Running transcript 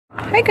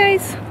Hi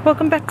guys,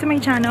 welcome back to my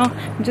channel.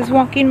 I'm just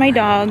walking my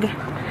dog,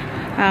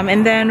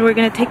 and then we're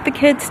gonna take the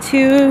kids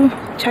to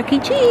Chuck E.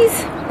 Cheese.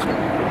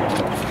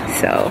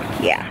 So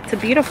yeah, it's a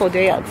beautiful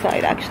day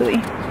outside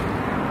actually.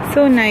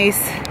 So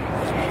nice.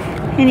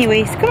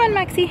 Anyways, come on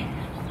Maxie.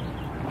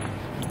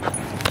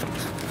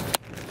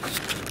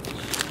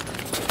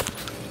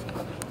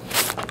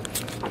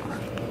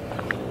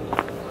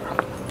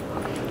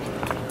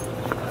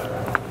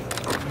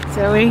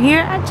 So we're here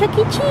at Chuck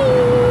E.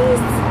 Cheese.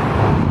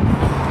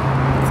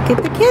 Let's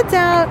get the kids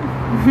out.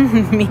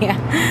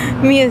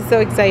 Mia's so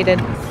excited.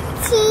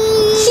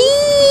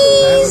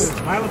 Cheese!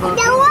 Hi,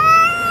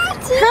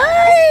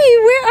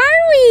 where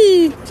are we?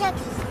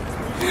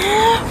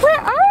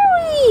 Where are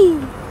we?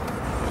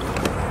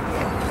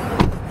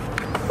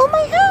 Oh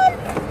my god!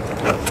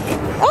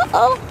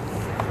 Uh-oh!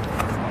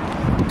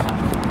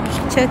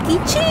 Chuck E.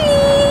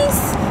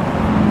 Cheese!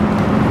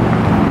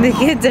 The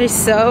kids are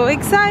so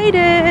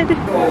excited.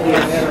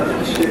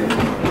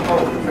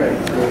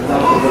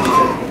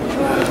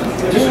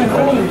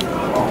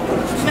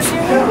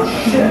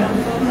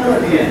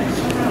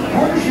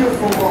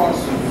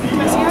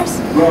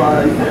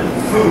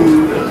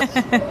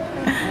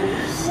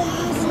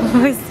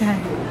 Who's that?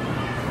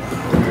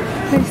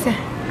 Who's that?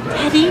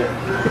 Daddy?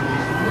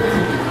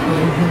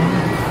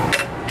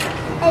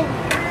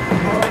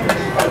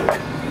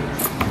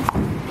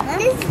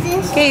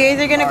 Okay, you guys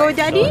are gonna go,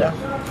 Daddy?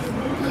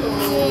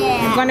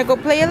 Yeah. You wanna go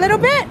play a little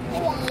bit?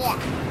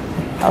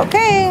 Yeah.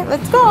 Okay,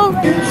 let's go.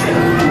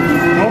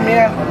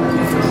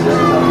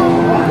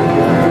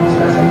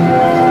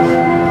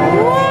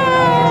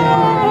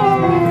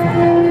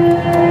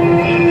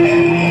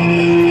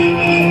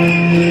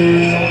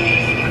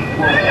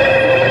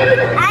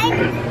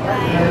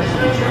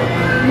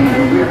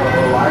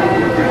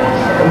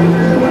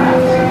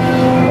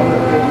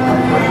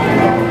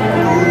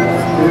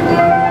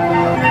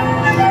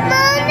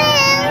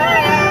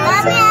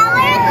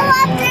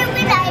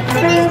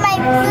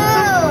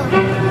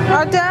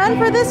 All done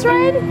for this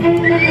ride? Come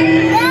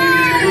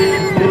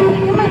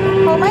on,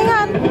 hold my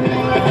hand.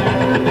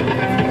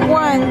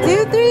 1,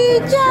 2, 3,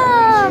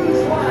 jump!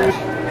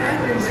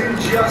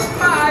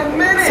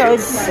 So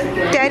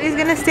Daddy's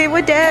gonna stay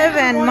with Dev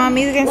and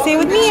Mommy's gonna stay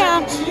with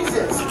Mia.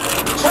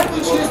 Chuck E.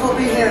 Cheese will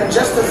be here in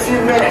just a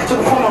few minutes to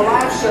perform a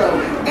live show.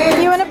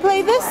 You wanna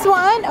play this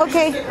one?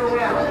 Okay.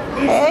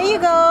 There you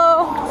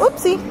go.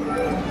 Oopsie.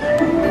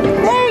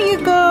 There you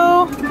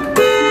go.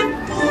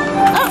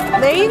 Oh,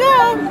 there you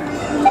go.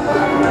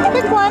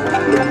 Pick one.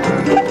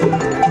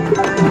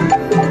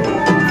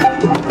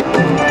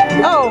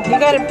 Oh, you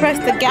gotta press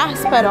the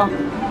gas pedal,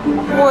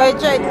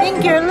 which I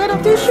think you're a little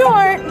too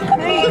short.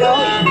 There you go.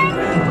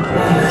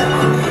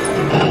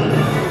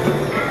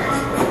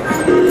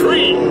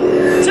 3,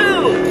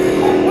 2,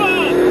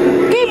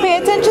 1. Okay, pay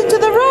attention to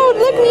the road.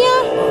 Look, Mia.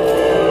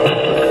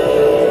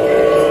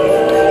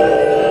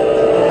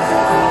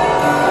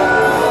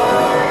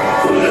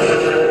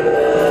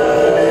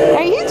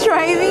 Are you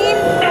driving?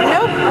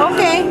 Nope.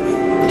 Okay.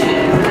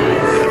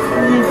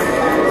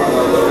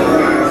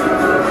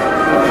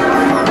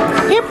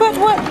 Here, put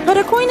what? Put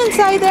a coin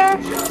inside there.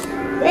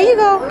 There you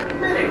go.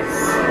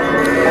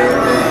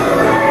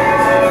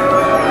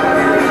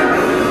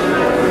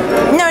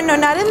 No,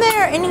 not in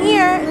there. In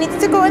here. It needs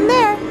to go in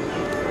there.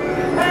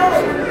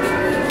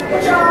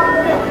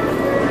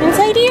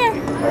 Inside here.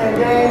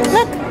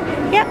 Look.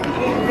 Yep.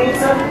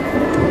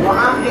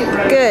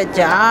 Good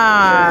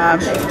job.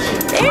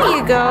 There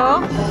you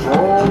go.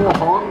 So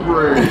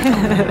hungry.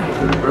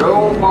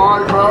 Fill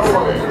my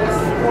belly.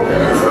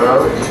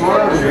 Get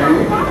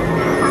ready.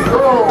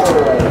 Go.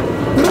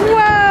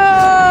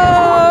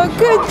 Whoa!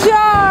 Good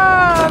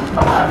job.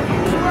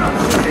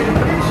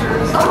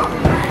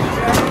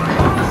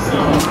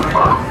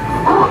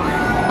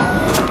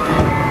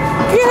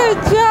 Good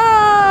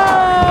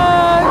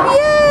job.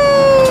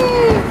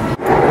 Yay!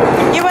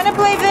 You want to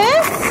play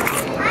this?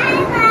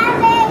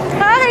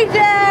 Hi,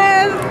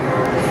 Dev.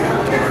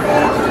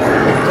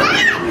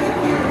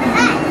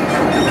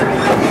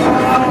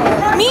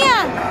 Mia.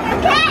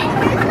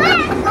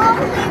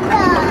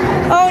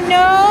 Oh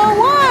no,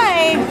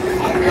 why?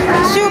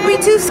 She'll be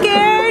too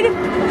scared?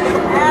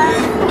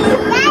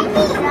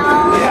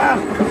 Yeah.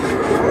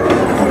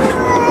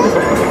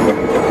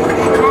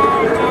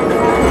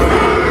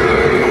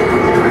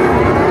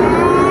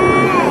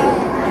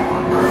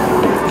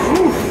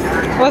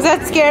 Was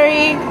that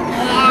scary?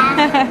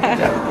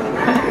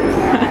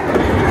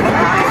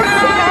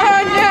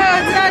 Oh no,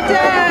 it's not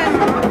done.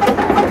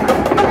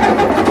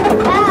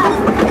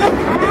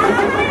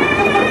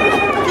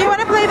 Do you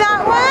want to play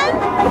that one?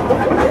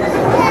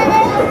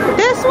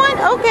 This one?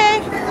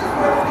 Okay.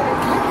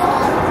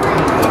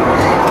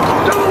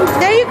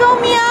 There you go,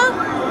 Mia.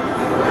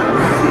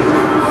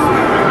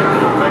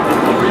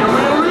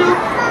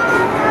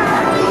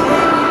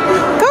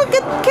 Go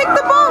kick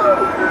the ball.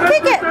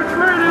 Kick it.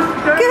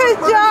 Good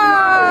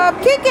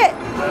job. Kick it.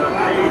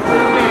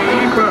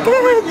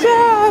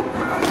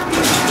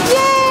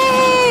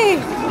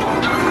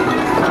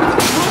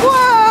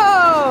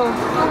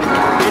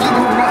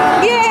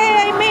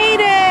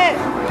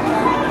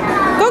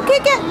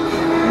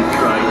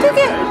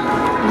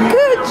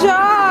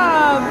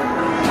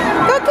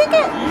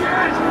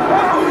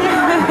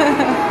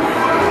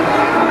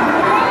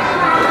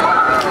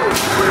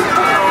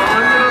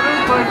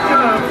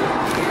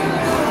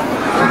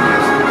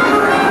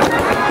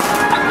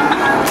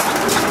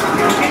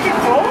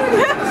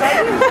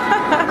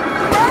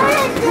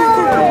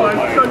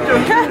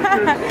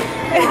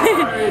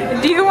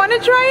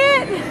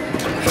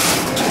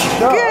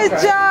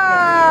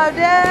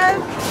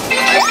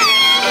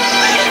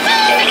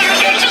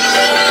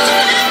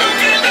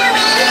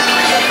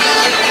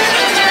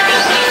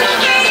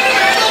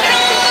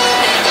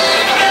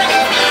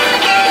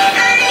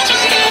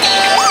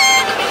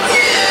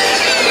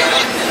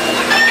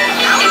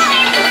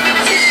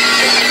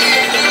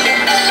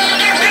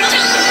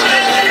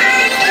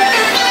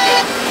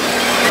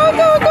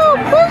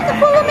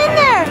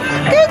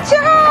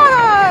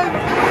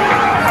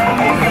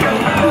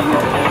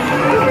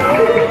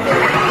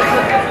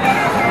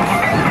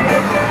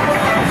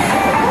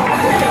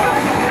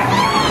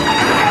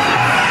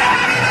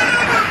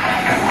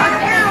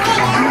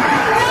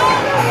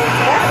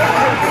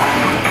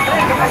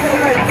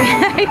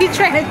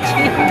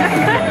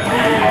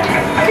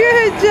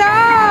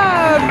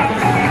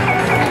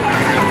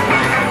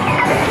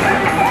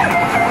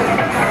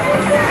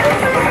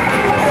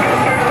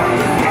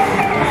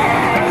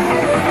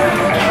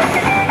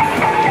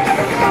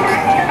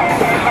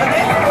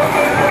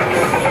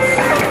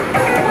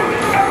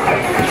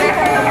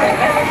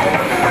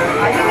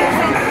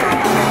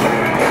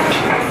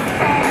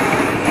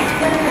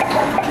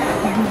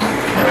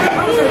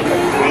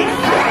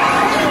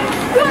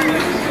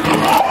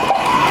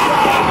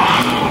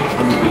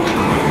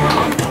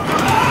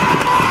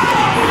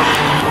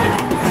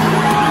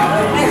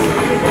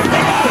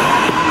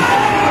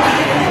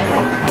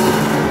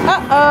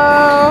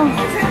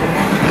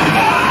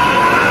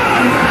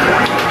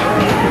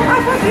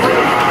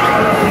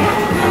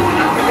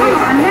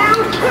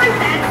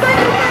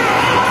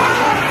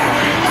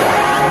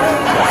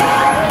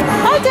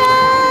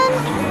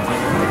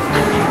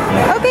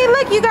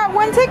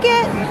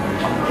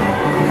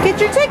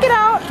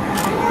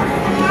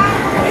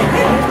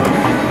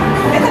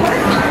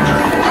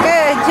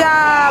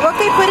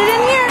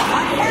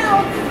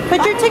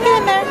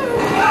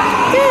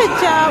 Good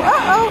job.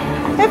 Uh-oh,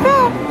 it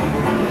fell.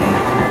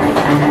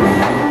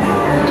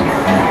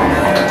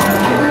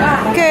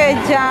 Good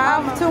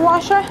job. To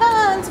wash our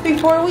hands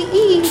before we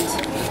eat.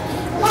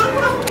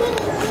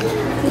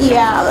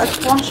 Yeah,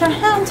 let's wash our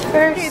hands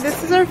first. Okay,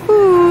 this is our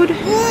food.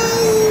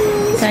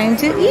 Time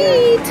to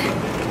eat.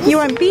 You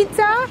want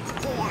pizza?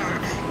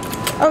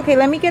 Okay,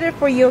 let me get it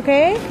for you,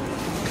 okay?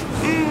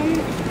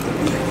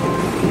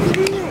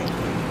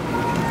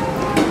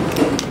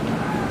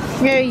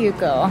 There you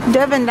go.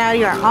 Dev and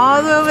Daddy are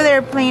all over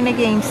there playing a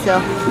game still.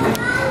 Let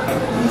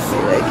me see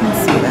if I can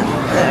see them.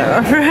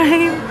 They're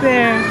right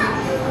there.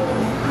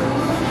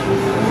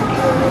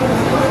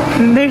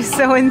 And they're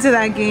so into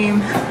that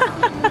game.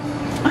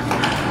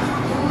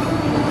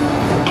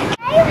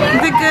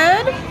 Is it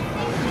good?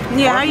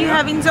 Yeah, are you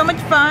having so much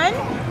fun?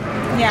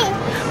 Yeah.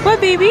 What,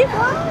 baby?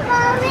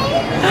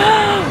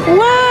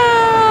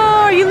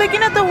 Wow! Are you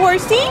looking at the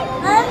horsey?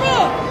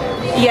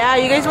 Yeah,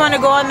 you guys want to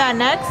go on that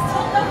next?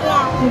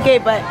 Yeah. Okay,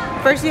 but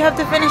first you have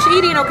to finish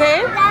eating,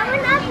 okay? I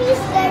would not be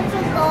scared to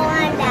go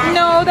on that.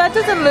 No, that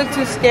doesn't look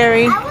too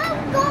scary.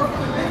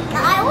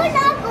 I would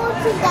not go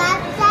to that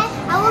side.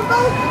 I would go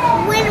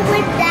with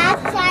that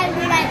side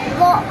when I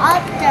go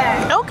up there.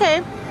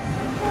 Okay.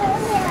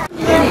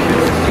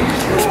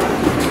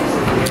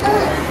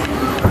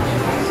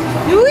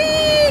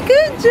 Wee,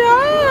 good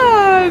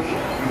job.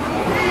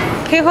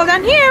 Okay, hold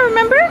on here,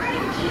 remember?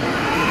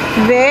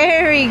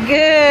 Very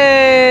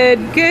good.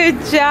 Good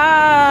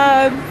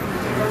job.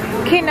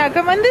 Okay, now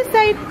come on this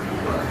side.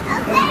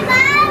 Okay,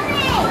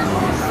 Mommy.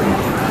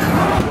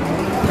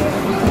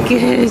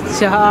 Good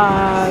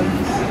job.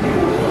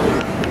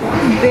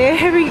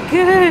 Very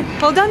good.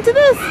 Hold on to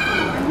this.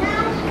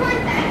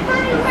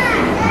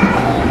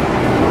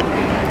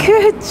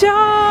 Good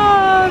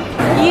job.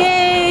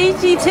 Yay,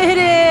 she did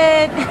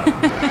it.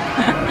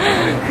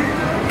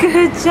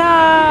 Good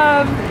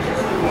job.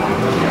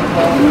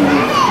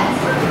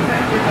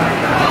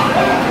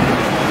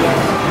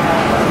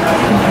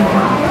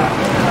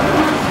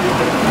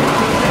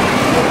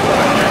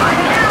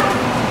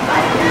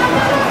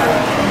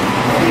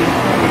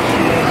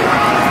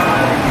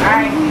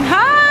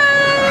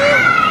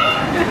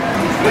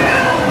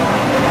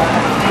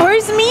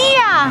 Where's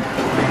Mia?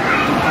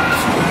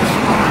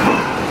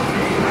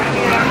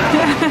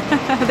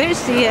 There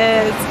she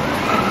is.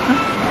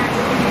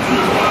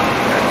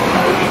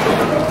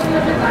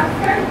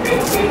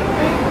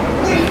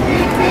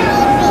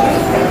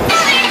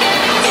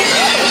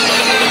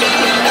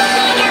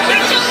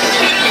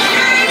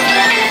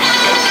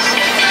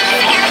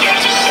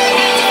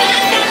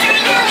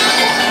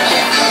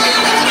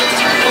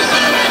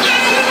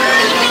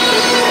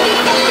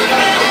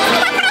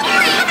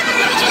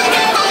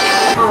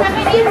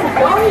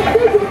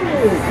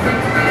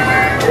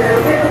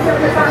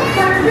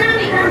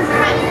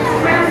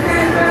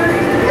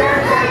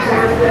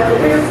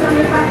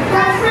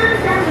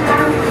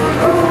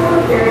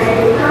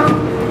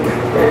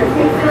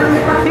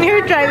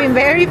 You're driving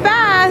very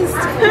fast.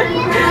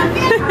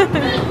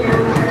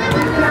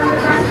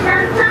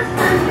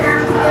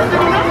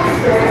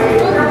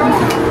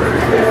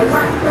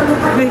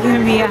 Look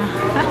at Mia.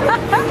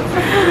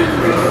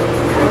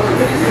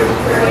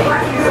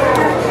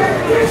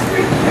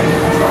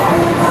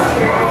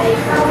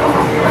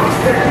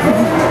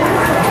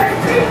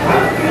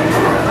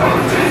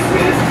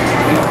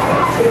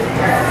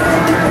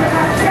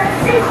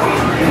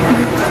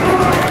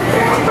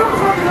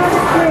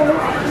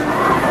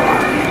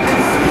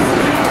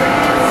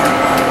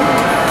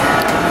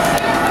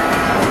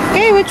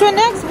 Okay, which one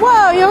next?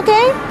 Whoa, you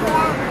okay?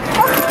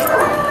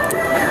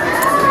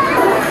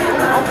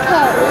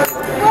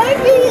 Where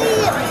do you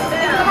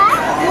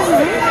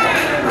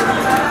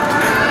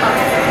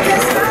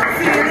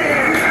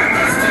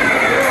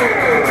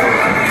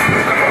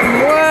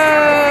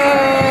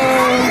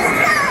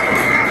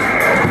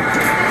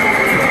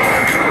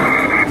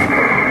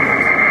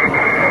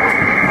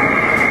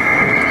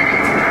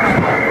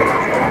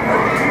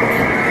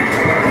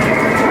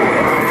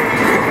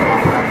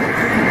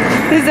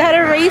Is that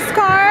a race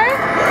car?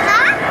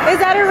 Huh? Is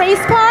that a race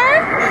car?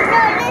 No,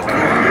 this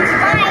is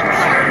my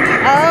car.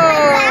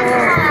 Oh,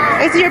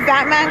 Batman. it's your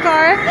Batman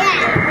car?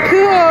 Yeah.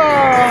 Cool.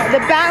 The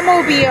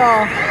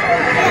Batmobile.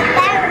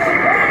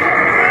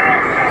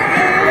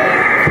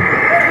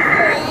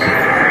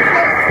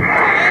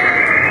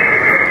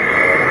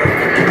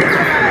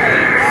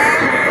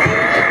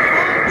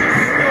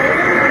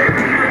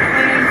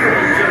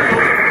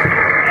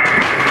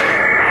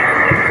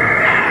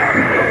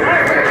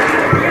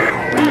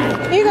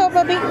 Here you go,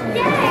 puppy.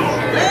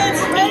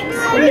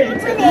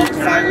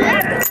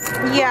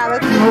 Yeah,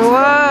 let's. Whoa.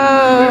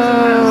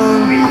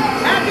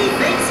 Happy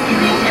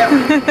Thanksgiving,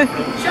 everyone.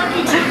 Chuck E.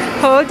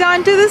 Cheese. Hold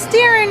on to the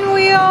steering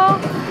wheel.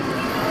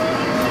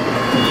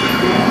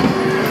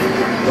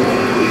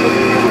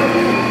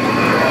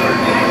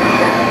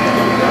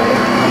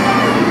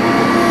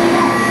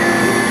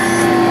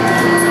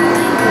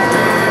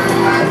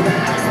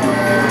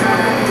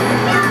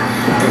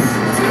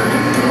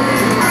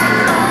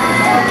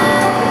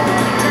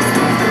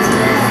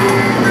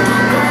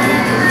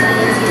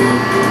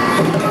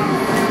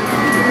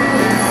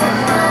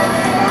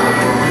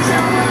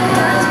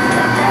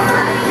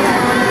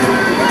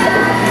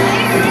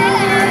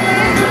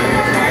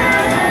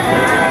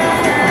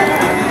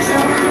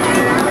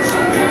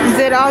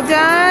 it all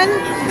done?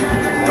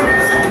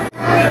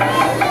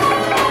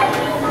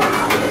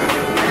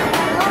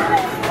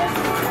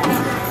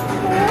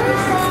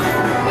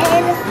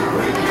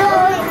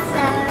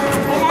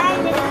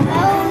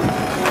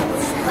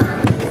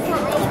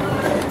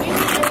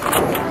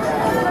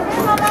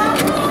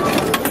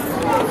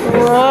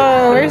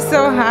 Whoa, we're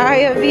so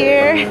high up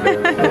here.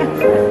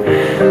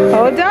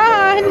 Hold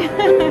on.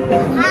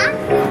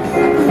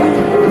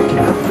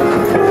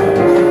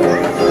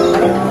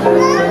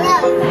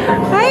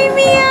 Hi,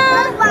 Mia.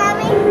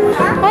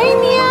 Hi,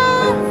 Mia.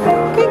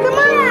 Okay, come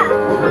on.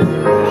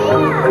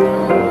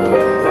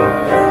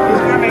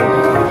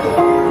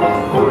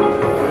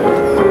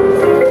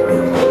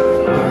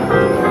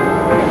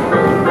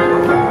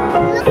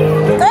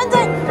 Dun,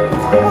 dun.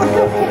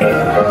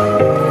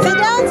 Sit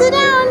down, sit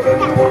down.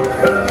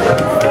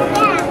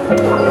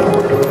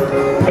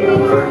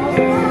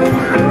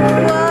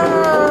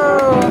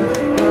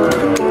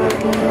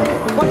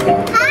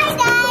 Hi,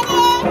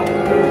 Daddy.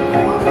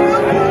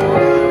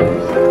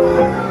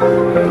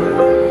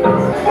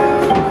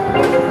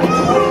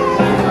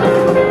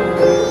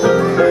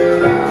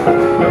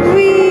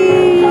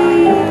 Whee!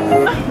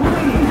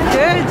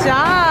 Good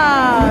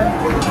job.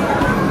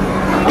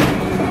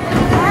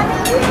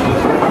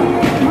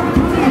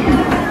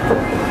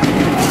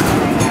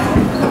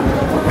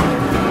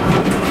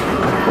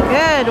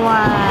 Good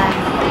one.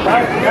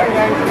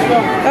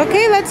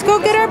 Okay, let's go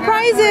get our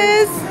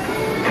prizes.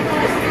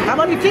 How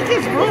many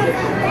tickets, bro?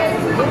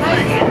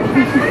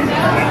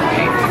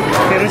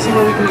 Okay, let's see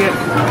what we can get.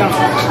 Come.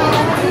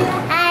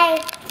 Hi,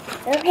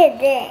 look at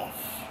this.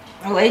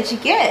 What did you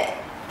get?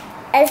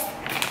 It's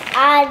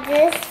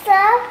this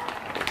stuff.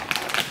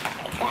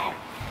 I got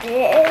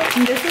this.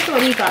 And this is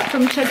what we got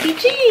from Chuck E.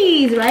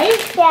 Cheese,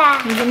 right?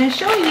 Yeah. I'm gonna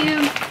show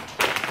you.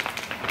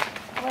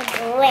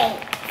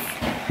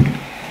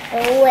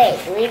 Wait,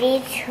 we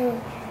need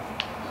to.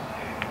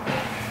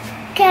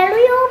 Can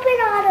we open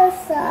all the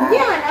stuff?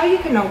 Yeah, now you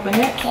can open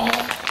it. Okay.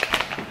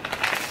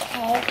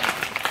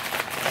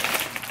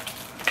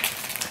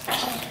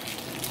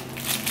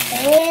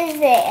 What is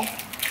it?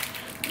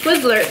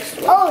 Twizzlers.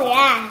 Oh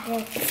yeah, the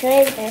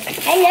Twizzlers.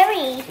 I never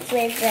eat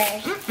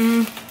Twizzlers.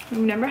 I've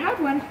never had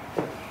one.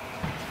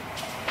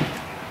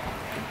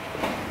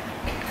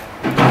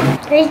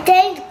 They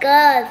taste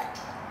good.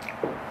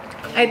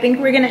 I think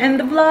we're gonna end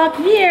the vlog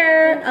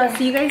here. I'll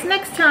see you guys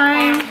next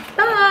time.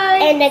 Bye.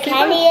 And the Say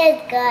candy bye.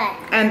 is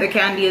good. And the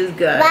candy is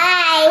good.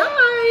 Bye. Bye.